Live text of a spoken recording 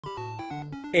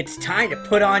It's time to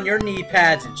put on your knee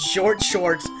pads and short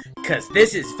shorts, cause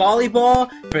this is Volleyball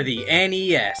for the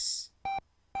NES.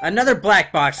 Another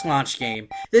black box launch game.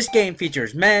 This game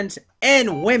features men's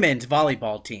and women's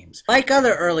volleyball teams. Like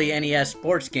other early NES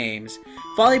sports games,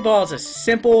 volleyball is a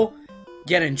simple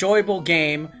yet enjoyable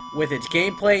game with its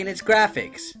gameplay and its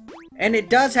graphics. And it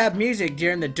does have music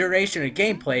during the duration of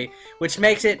gameplay, which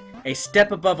makes it a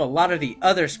step above a lot of the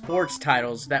other sports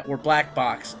titles that were black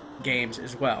box games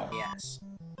as well. Yes.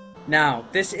 Now,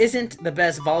 this isn't the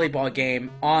best volleyball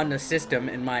game on the system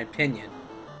in my opinion.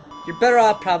 You're better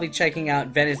off probably checking out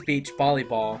Venice Beach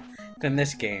Volleyball than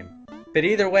this game. But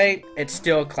either way, it's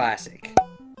still a classic.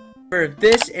 For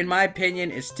this, in my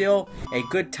opinion, is still a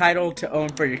good title to own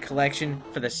for your collection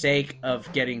for the sake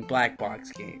of getting black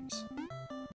box games.